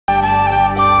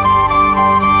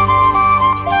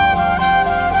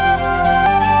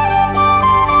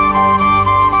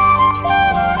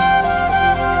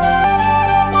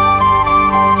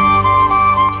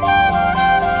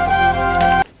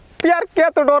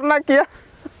तो डरना किया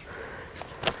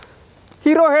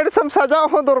हीरो हेड सम सजाव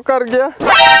हो दरकार गया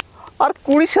और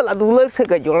कुड़ी साला दुलर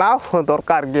से जोड़ाव हो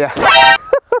दरकार गया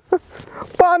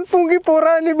पान पुंगी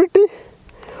पोरानी बेटी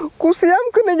कुसियाम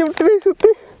कने जुटरी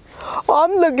सुती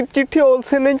आम लगी चिट्ठी ओल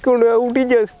से नहीं कोने उड़ी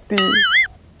जस्ती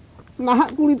नाहा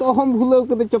कुड़ी तो हम भूलो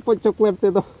के चप्पल चॉकलेट ते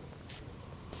दो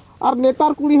और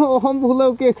नेतार कुड़ी हो हम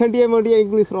भूलो के खंडिया मडिया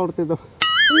इंग्लिश रोडते दो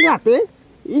इंगाते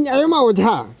इन आयमा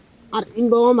ओझा और इन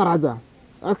बाबा राजा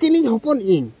अकिन इन हपन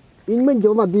इन में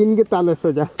जोमा दिन के ताले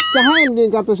सजा जहां इन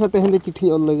गातो साथे हंदे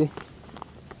चिट्ठी ओल लगे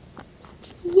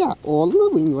या ओल ना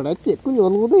बिन बड़ा चेक को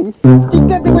ओल को दे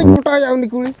चिक्का ते कोई फुटा यावनी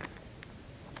कुड़ी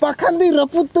पाखन दी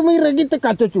रपुत तुमी रगी ते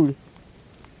काचो चुड़ी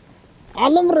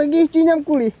आलम रगी चिन्याम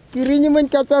कुड़ी किरिनी मन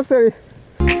काचा से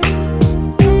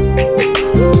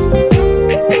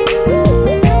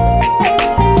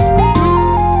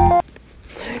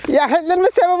या हेलन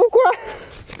में सेवा बुकुआ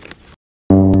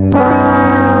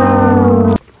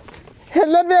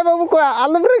हेलन में बाबू को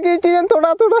आलम रगी चिन्याम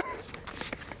थोड़ा थोड़ा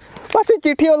पासे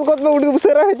चिट्ठी ओल को में उड़ी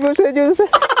उसेरा है से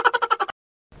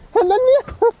हेलन में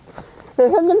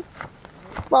हेलन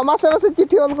मामा से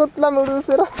चिट्ठी ओल को तला मुड़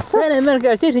उसेरा सने मेर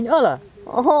के चिट्ठी ओला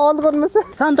हां ओल को में से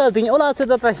सांताल तिन ओला से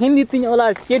दाता हिंदी तिन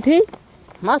ओला चिट्ठी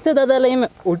मासे दादा ले में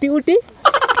उटी उटी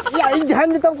या इन जहां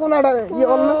तब को नाडा ये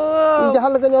ओल में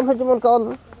जहां लगे ओल जमन का ओल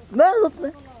ना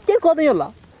चिर को दे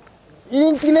ओला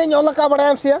इन तिने ओला का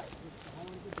बड़ा से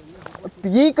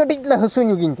ये कटिक ला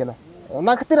हसुन गिन केना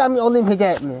ओना खातिर आमी ओलिन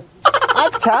भेजाय में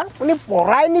अच्छा उनी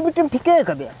पराय नि बिटिम ठीके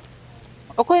कदे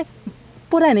ओके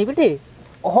पुराय नि बिटी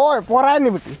होय पराय नि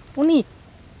बिटी उनी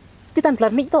तितान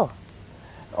प्लान नि तो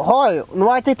होय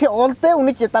नुवा चिट्ठी ओलते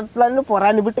उनी चेतान प्लान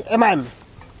पराय नि बिटी एमाय में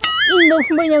इन दो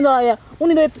बयम दा या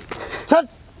उनी दे छट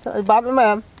बाप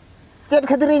में चेत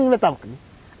खातिर इन मेताब कनी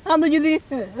आदो जदी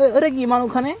रेगी मानु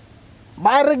खाने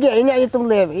बाहर रगे इन तुम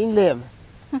ले इन ले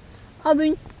आदो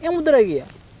एम उतर गया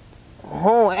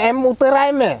हो एम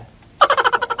उतराय में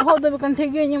हो दे कन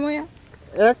ठीक गया मया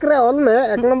एक रे ओल में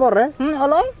एक नंबर रे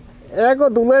ओलोय एगो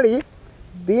दुलड़ी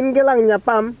दिन गेलांग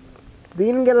न्यापाम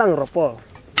दिन गेलांग रपो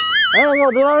एगो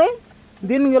दुलड़ी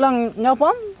दिन गेलांग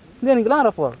न्यापाम दिन गेलांग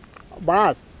रपो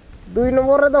बस दुई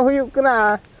नंबर रे दो हुयुक कना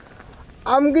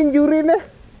आम गिन जुरी में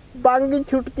बांगिन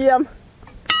छुटकियाम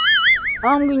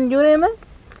आम गिन जुरी में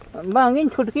बांगिन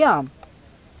छुटकियाम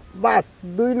बस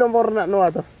दुई नंबर ना नवा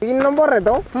दो तीन नंबर रे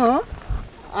दो हां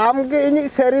आम के इनी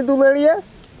सेरी दुलड़िया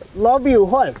लव यू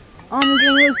होय आम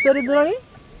गिन सेरी दुलड़ी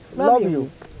लव यू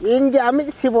इंगे आमी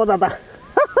शिबो दादा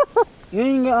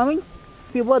इंगे आमी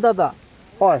शिबो दादा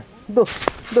होय दो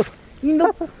दो इन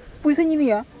दो पैसा नि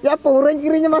या या पौरन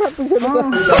किरिnya mana पैसा दो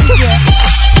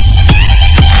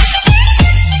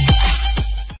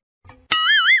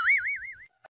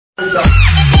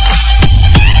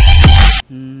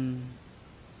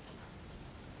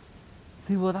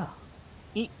शिबो दा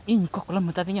इन को kolam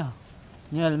metatinya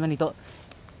nyel men itu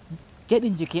jadi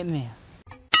jikit nih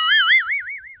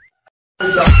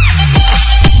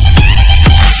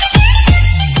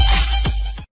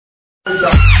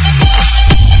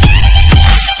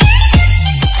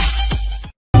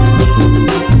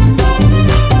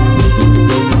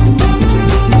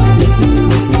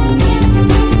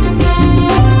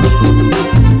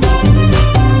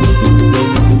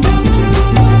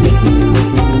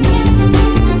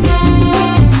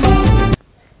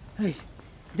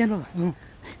jangan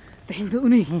teh itu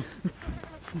nih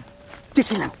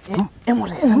cicilan emor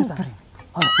ya sama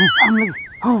am lagi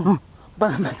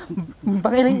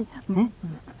bang ini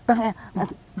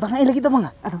bang ini lagi tuh bang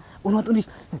unut unis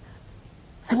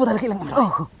sebut lagi lang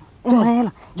oh lah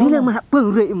dia mah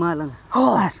pengre malang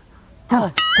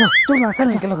चल चल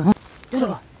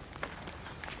चलो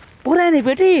पुरानी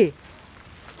बेटी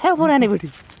है पुरानी बेटी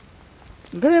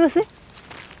घर में से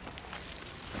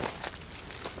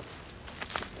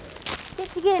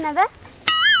चिट्ठी ना दा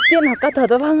Cina kata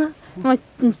ada bang,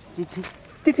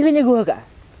 cici nya gua kak.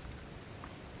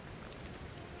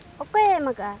 Oke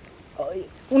maka.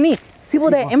 Uni si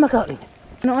boda emak kau ni.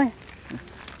 Noy,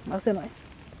 masih noy.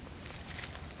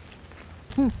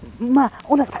 Ma,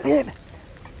 unak tak ada.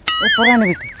 Pernah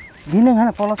nih betul. Gini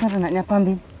kan polosnya nak nyapam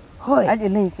bin. Hoi. Aja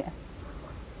lagi kak.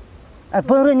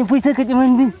 Baru nya puisi kerja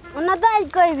main bin. Unak tak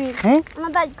koi bin.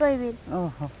 Unak tak koi bin.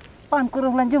 Oh. Pan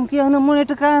kurang lanjut kia nak mulai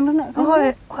tekan nak.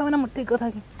 Hoi, hoi nak mati kau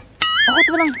lagi. Aku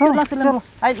tu bilang, silang.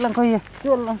 Ayo lang kau ya.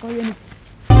 Jual lang kau ya ni.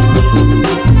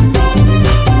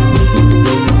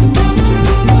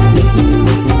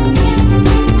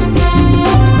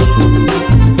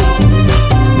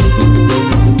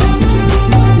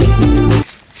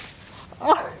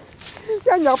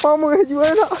 Nyapa mau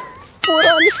jual nak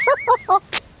orang ni.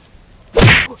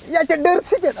 Ya ceder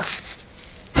saja dah.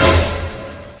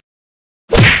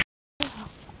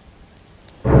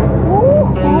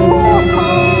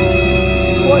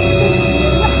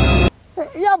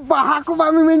 को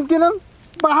बामी में किनम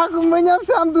बाहा को में हम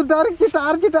से हम तो डायरेक्ट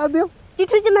चिटा दे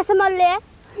चिट्ठी जे मैं समझ ले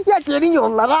या चेरी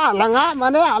नोला रा लंगा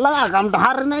माने अलगा काम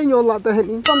धार नहीं नोला तो है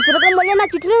नहीं कम चलो कम बोले ना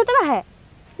चिट्ठी में तो है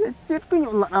चेट को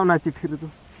नोला ना चिट्ठी रे तो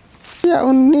या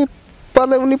उन्नी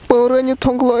पाले उन्नी पौरे न्यू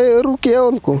थोंगलो ए रुके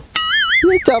ओल को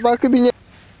ये चाबा के दिया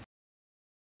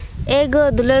एगो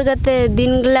दुलर गते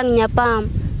दिन गलंग न्यापाम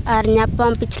और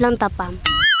न्यापाम पिछलम तापाम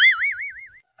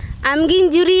आमगिन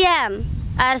जुरियाम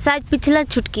और साज पिछला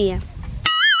छुटकिया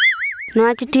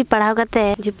नवा चिट्ठी पढ़ाव कते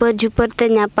झुपर झुपर ते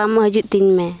न्यापाम हजू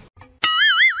तीन में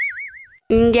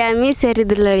इंगे आमी सेरी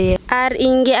दुलरिया और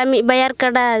इंगे आमी बायर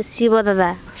कड़ा शिव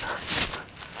दादा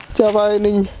चाबा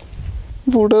नहीं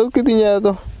बूढ़ो के दिया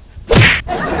तो